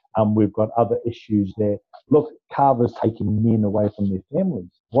 We've got other issues there. Look, kava's taking men away from their families.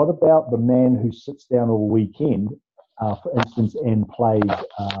 What about the man who sits down all weekend, for instance, and plays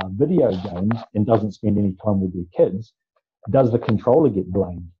video games and doesn't spend any time with their kids? Does the controller get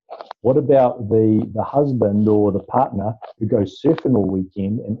blamed? What about the husband or the partner who goes surfing all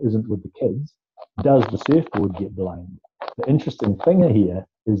weekend and isn't with the kids? Does the surfboard get blamed? The interesting thing here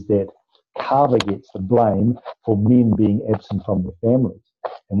is that kava gets the blame for men being absent from their families.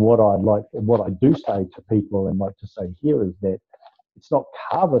 And what I do say to people and like to say here is that it's not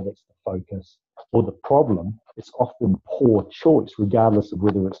kava that's the focus or the problem. It's often poor choice, regardless of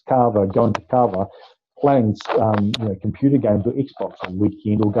whether it's kava, going to kava, playing computer games or Xbox on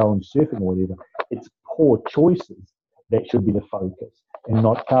weekend or going surfing or whatever. It's poor choices that should be the focus and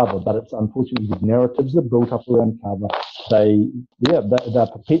not kava. But it's unfortunately these narratives are built up around kava. They're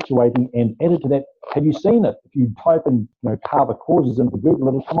perpetuating, and added to that, have you seen it? If you type in kava causes into Google,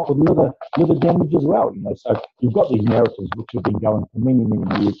 it'll come up with liver damage as well. So you've got these narratives which have been going for many,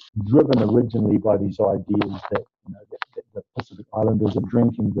 many years, driven originally by these ideas that that the Pacific Islanders are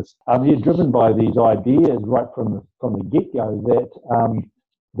drinking this. They're driven by these ideas right from the get-go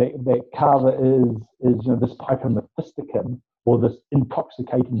that kava is this piper methysticum, or this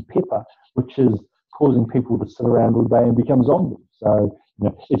intoxicating pepper, which is causing people to sit around all day and become zombies. So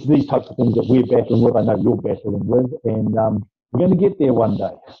it's these types of things that we're battling with. I know you're battling with, and we're going to get there one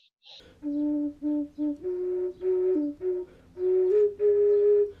day.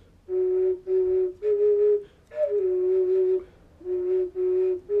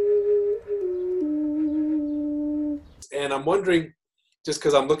 And I'm wondering, just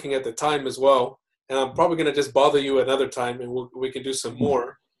because I'm looking at the time as well, and I'm probably going to just bother you another time, and we can do some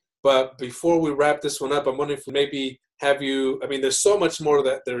more. But before we wrap this one up, I'm wondering if we maybe have you, there's so much more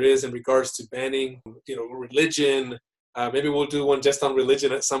that there is in regards to banning, religion. Maybe we'll do one just on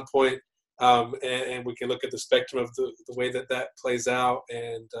religion at some point, and we can look at the spectrum of the way that plays out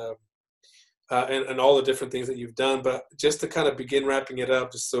and all the different things that you've done. But just to kind of begin wrapping it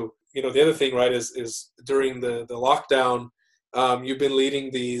up, just so, the other thing, right, is during the lockdown, you've been leading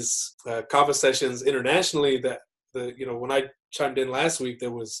these kava sessions internationally that, when I chimed in last week,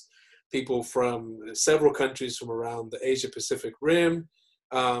 there was people from several countries from around the Asia Pacific Rim,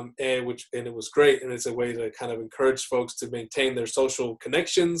 and it was great. And it's a way to kind of encourage folks to maintain their social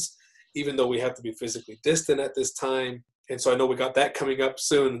connections, even though we have to be physically distant at this time. And so I know we got that coming up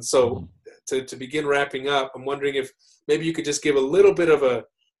soon. And so to begin wrapping up, I'm wondering if maybe you could just give a little bit of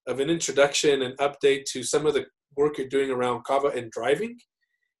an introduction and update to some of the work you're doing around kava and driving,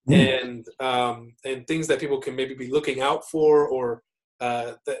 and things that people can maybe be looking out for, or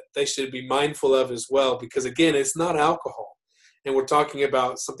that they should be mindful of as well. Because again, it's not alcohol, and we're talking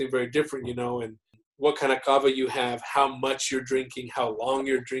about something very different, and what kind of kava you have, how much you're drinking, how long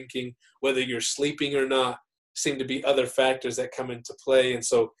you're drinking, whether you're sleeping or not, seem to be other factors that come into play. And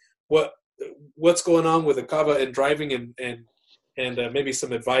so what's going on with the kava and driving, and maybe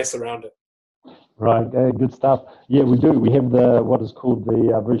some advice around it. Right, good stuff. Yeah, we do. We have what is called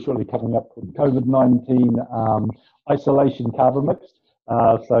very shortly coming up, called COVID-19 isolation kava mix.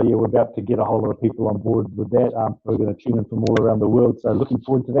 So yeah, we're about to get a whole lot of people on board with that. We're going to tune in from all around the world. So looking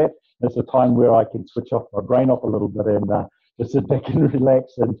forward to that. It's a time where I can switch off my brain off a little bit and just sit back and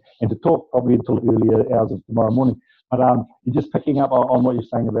relax and to talk probably until earlier hours of tomorrow morning. But you're just picking up on what you're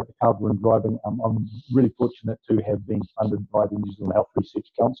saying about the kava and driving. I'm really fortunate to have been funded by the New Zealand Health Research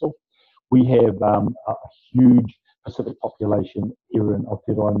Council. We have a huge Pacific population here in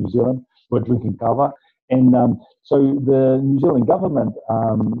Aotearoa, New Zealand, who are drinking kava. And so the New Zealand government,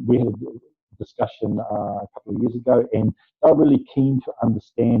 we had a discussion a couple of years ago, and they're really keen to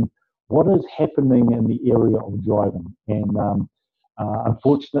understand what is happening in the area of driving. And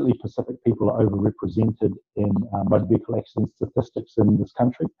unfortunately, Pacific people are overrepresented in motor vehicle accident statistics in this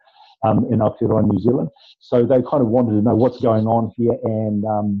country, in Aotearoa, New Zealand. So they kind of wanted to know what's going on here, and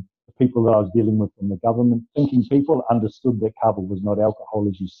the people that I was dealing with from the government, thinking people, understood that kava was not alcohol,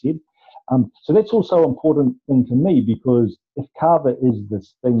 as you said. So that's also an important thing to me, because if kava is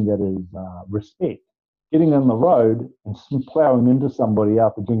this thing that is respect, getting on the road and ploughing into somebody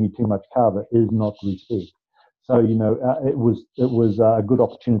after drinking too much kava is not respect. So, it was a good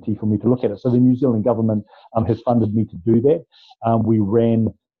opportunity for me to look at it. So the New Zealand government has funded me to do that. We ran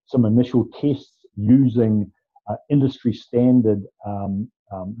some initial tests using industry standard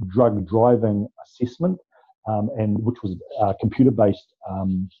drug driving assessment, and which was computer-based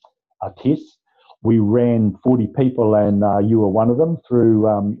tests. We ran 40 people, and you were one of them, through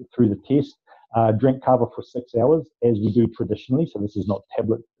the test. Drank kava for 6 hours, as we do traditionally. So this is not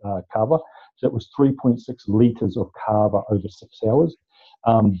tablet kava. So it was 3.6 litres of kava over 6 hours.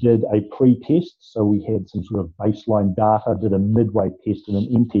 Did a pre-test, so we had some sort of baseline data, did a midway test and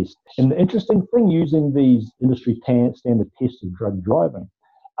an end test. And the interesting thing, using these industry standard tests of drug driving,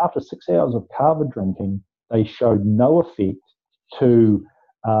 after 6 hours of kava drinking, they showed no effect to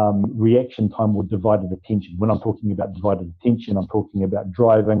reaction time or divided attention. When I'm talking about divided attention, I'm talking about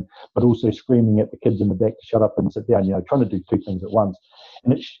driving, but also screaming at the kids in the back to shut up and sit down, trying to do two things at once.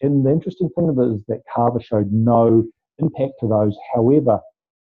 And the interesting thing of it is that kava showed no impact to those. However,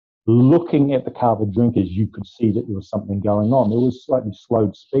 looking at the kava drinkers, you could see that there was something going on. There was slightly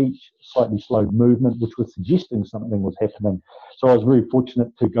slowed speech, slightly slowed movement, which was suggesting something was happening. So I was very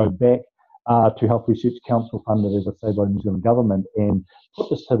fortunate to go back to Health Research Council, funded, as I say, by the New Zealand government, and put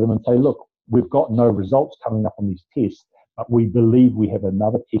this to them and say, look, we've got no results coming up on these tests, but we believe we have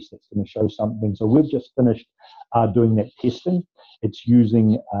another test that's going to show something. So we've just finished doing that testing. It's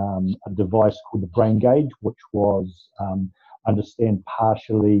using a device called the Brain Gauge, which was, understand,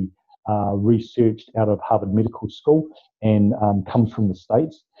 partially researched out of Harvard Medical School and comes from the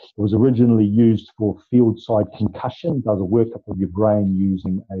States. It was originally used for field side concussion, does a workup of your brain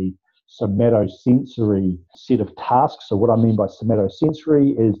using a somatosensory set of tasks. So what I mean by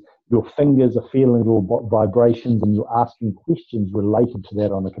somatosensory is your fingers are feeling little vibrations and you're asking questions related to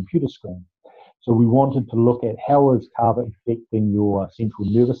that on a computer screen. So we wanted to look at how is kava affecting your central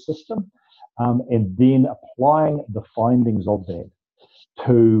nervous system, and then applying the findings of that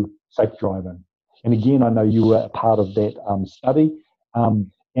to safe driving. And again, I know you were a part of that study,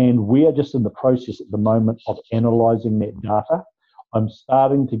 and we are just in the process at the moment of analysing that data. I'm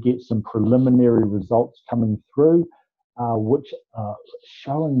starting to get some preliminary results coming through, which are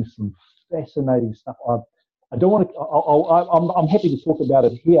showing some fascinating stuff. I don't want to. I'm happy to talk about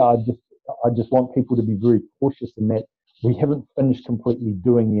it here. I just want people to be very cautious in that we haven't finished completely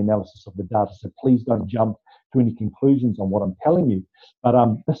doing the analysis of the data. So please don't jump to any conclusions on what I'm telling you. But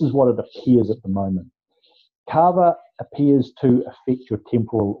this is what it appears at the moment. Kava appears to affect your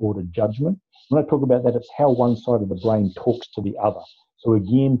temporal order judgment. When I talk about that, it's how one side of the brain talks to the other. So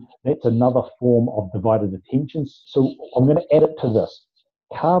again, that's another form of divided attention. So I'm going to add it to this.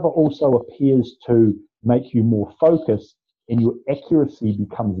 Kava also appears to make you more focused and your accuracy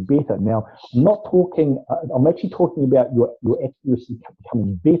becomes better. Now, I'm actually talking about your accuracy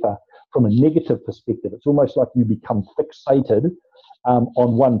becoming better from a negative perspective. It's almost like you become fixated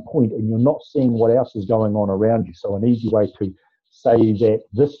on one point and you're not seeing what else is going on around you. So an easy way to say that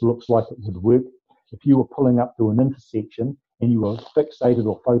this looks like it would work, if you were pulling up to an intersection and you were fixated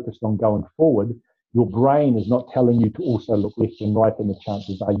or focused on going forward, your brain is not telling you to also look left and right, and the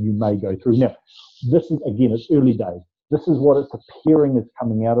chances are you may go through. Now, this is, again, it's early days. This is what it's appearing is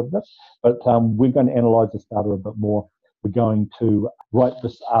coming out of this, but we're going to analyse this data a bit more. We're going to write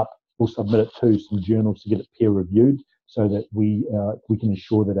this up. We'll submit it to some journals to get it peer reviewed so that we can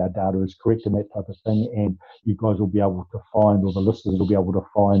ensure that our data is correct and that type of thing. And you guys will be able to find, or the listeners will be able to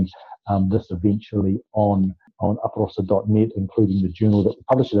find this eventually on aparosa.net, including the journal that we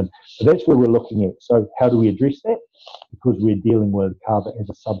publish it in. So that's where we're looking at. So how do we address that? Because we're dealing with kava as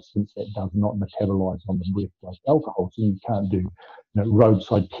a substance that does not metabolize on the breath like alcohol. So you can't do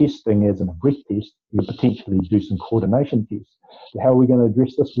roadside testing as in a breath test. You potentially do some coordination tests. So how are we going to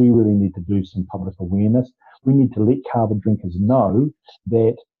address this? We really need to do some public awareness. We need to let kava drinkers know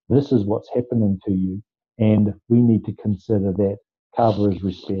that this is what's happening to you, and we need to consider that kava is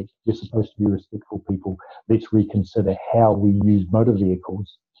respect. We're supposed to be respectful people. Let's reconsider how we use motor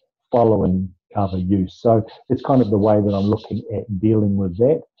vehicles following kava use. So it's kind of the way that I'm looking at dealing with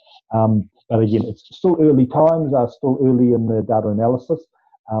that. But again, it's still early times, still early in the data analysis.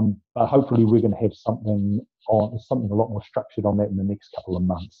 But hopefully we're going to have something a lot more structured on that in the next couple of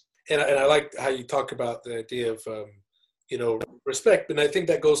months. And I like how you talk about the idea of, respect. And I think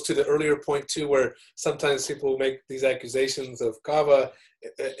that goes to the earlier point too, where sometimes people make these accusations of kava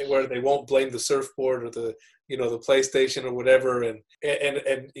where they won't blame the surfboard or the PlayStation or whatever. And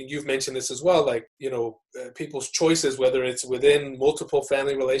you've mentioned this as well, like, people's choices, whether it's within multiple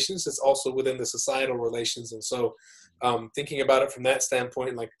family relations, it's also within the societal relations. And so thinking about it from that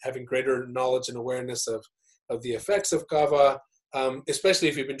standpoint, like having greater knowledge and awareness of the effects of kava, especially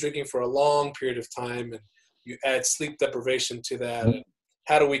if you've been drinking for a long period of time and you add sleep deprivation to that. And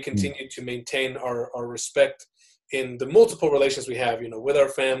how do we continue to maintain our respect in the multiple relations we have, with our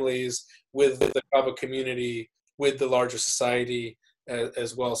families, with the kava community, with the larger society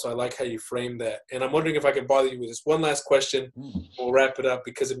as well. So I like how you frame that. And I'm wondering if I could bother you with this one last question. We'll wrap it up,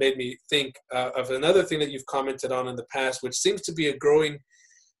 because it made me think of another thing that you've commented on in the past, which seems to be a growing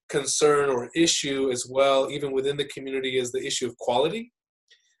concern or issue as well, even within the community, is the issue of quality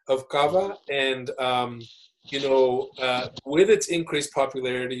of kava. And with its increased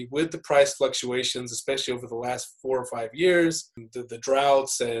popularity, with the price fluctuations, especially over the last 4 or 5 years, the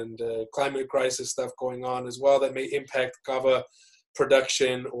droughts and climate crisis stuff going on as well, that may impact kava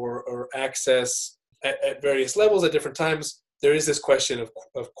production or access at various levels at different times. There is this question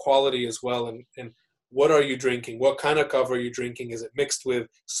of quality as well. And what are you drinking? What kind of kava are you drinking? Is it mixed with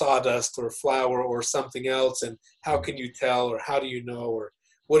sawdust or flour or something else? And how can you tell, or how do you know, or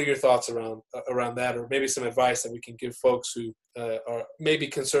what are your thoughts around that, or maybe some advice that we can give folks who are maybe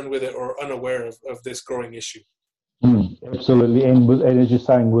concerned with it or unaware of this growing issue? Absolutely, and as you're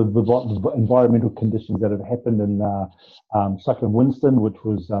saying, with what environmental conditions that have happened in Cyclone Winston, which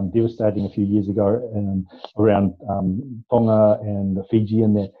was devastating a few years ago, and around Tonga and Fiji,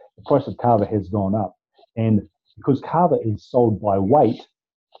 and the price of kava has gone up. And because kava is sold by weight,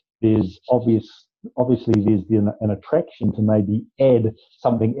 there's obviously there's an attraction to maybe add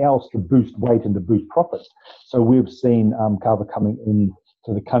something else to boost weight and to boost profits. So we've seen kava coming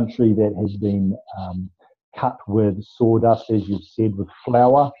into the country that has been cut with sawdust, as you've said, with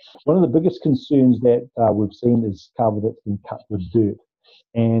flour. One of the biggest concerns that we've seen is kava that's been cut with dirt.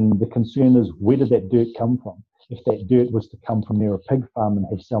 And the concern is, where did that dirt come from? If that dirt was to come from near a pig farm and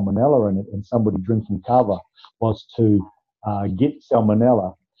have salmonella in it, and somebody drinking kava was to get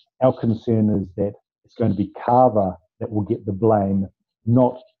salmonella, our concern is that it's going to be kava that will get the blame,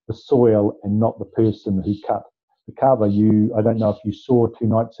 not the soil and not the person who cut the kava. I don't know if you saw 2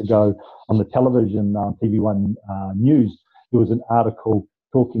 nights ago on the television, TV1 News, there was an article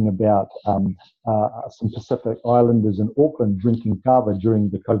talking about some Pacific Islanders in Auckland drinking kava during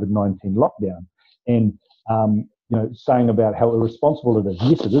the COVID-19 lockdown, and saying about how irresponsible it is.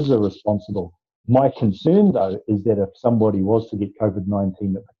 Yes, it is irresponsible. My concern, though, is that if somebody was to get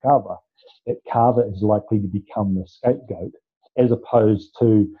COVID-19 at the kava, that kava is likely to become the scapegoat, as opposed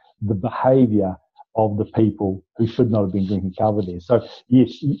to the behaviour of the people who should not have been drinking kava there. So,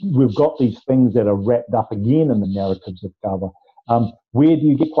 yes, we've got these things that are wrapped up again in the narratives of kava. Where do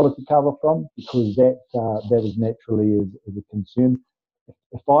you get quality kava from? Because that is naturally is a concern.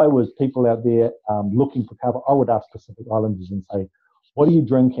 If I was people out there looking for kava, I would ask Pacific Islanders and say, what are you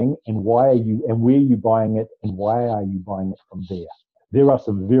drinking, and why are you, and where are you buying it, and why are you buying it from there? There are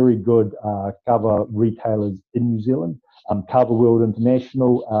some very good kava retailers in New Zealand. Kava World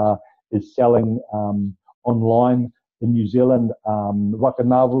International is selling online in New Zealand.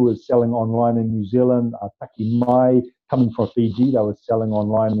 Wakanavu is selling online in New Zealand. Taki Mai, coming from Fiji, they were selling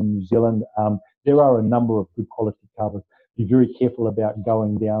online in New Zealand. There are a number of good quality kavas. Be very careful about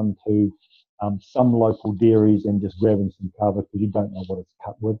going down to some local dairies and just grabbing some kava, because you don't know what it's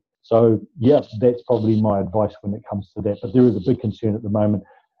cut with. So, yeah, that's probably my advice when it comes to that. But there is a big concern at the moment,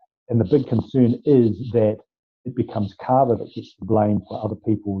 and the big concern is that it becomes kava that gets the blame for other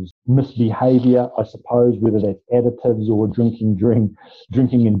people's misbehaviour, I suppose, whether that's additives or drinking in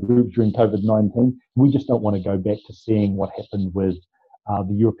groups during COVID-19. We just don't want to go back to seeing what happened with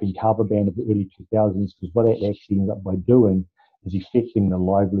the European kava ban of the early 2000s, because what that actually ends up by doing is affecting the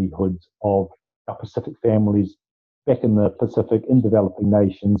livelihoods of our Pacific families back in the Pacific, in developing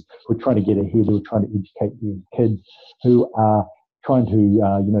nations who are trying to get ahead, who are trying to educate their kids, who are trying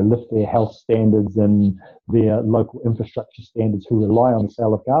to lift their health standards and their local infrastructure standards, who rely on the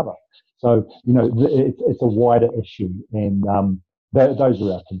sale of kava. So, it's a wider issue, and those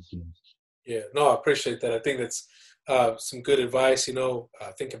are our concerns. Yeah, no, I appreciate that. I think that's some good advice.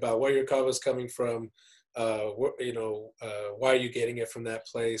 Think about where your kava is coming from. Why are you getting it from that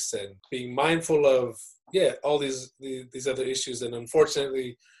place, and being mindful of all these other issues. And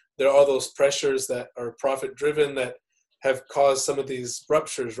unfortunately, there are those pressures that are profit driven that have caused some of these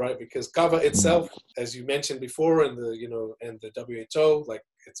ruptures, right? Because kava itself, as you mentioned before, and the WHO, like,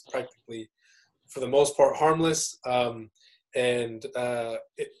 it's practically for the most part harmless. The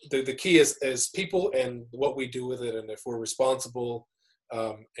key is people and what we do with it, and if we're responsible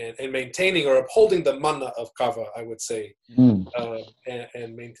and maintaining or upholding the mana of kava, I would say, and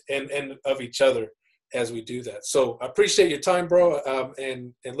of each other as we do that. So I appreciate your time, bro,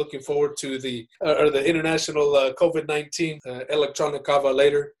 and looking forward to the international COVID-19 electronic kava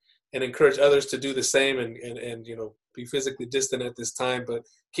later, and encourage others to do the same and be physically distant at this time, but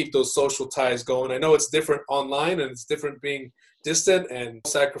keep those social ties going. I know it's different online and it's different being distant, and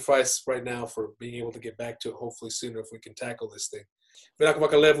sacrifice right now for being able to get back to it hopefully sooner if we can tackle this thing.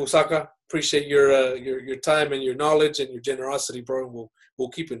 Usaka, appreciate your time and your knowledge and your generosity, bro. We'll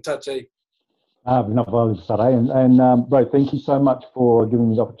keep in touch, eh? And bro, thank you so much for giving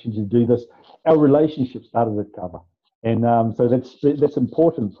me the opportunity to do this. Our relationship started at Kava, and so that's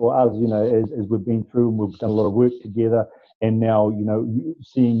important for us, as we've been through and we've done a lot of work together, and now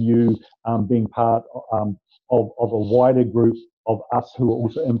seeing you being part of a wider group of us who are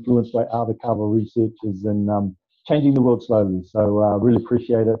also influenced by other Kava researchers and changing the world slowly. So really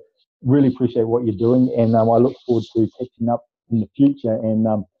appreciate it. Really appreciate what you're doing, and I look forward to catching up in the future and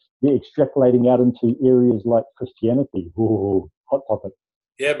extrapolating out into areas like Christianity. Ooh, hot topic.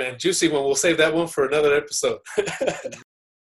 Yeah, man, juicy one. We'll save that one for another episode.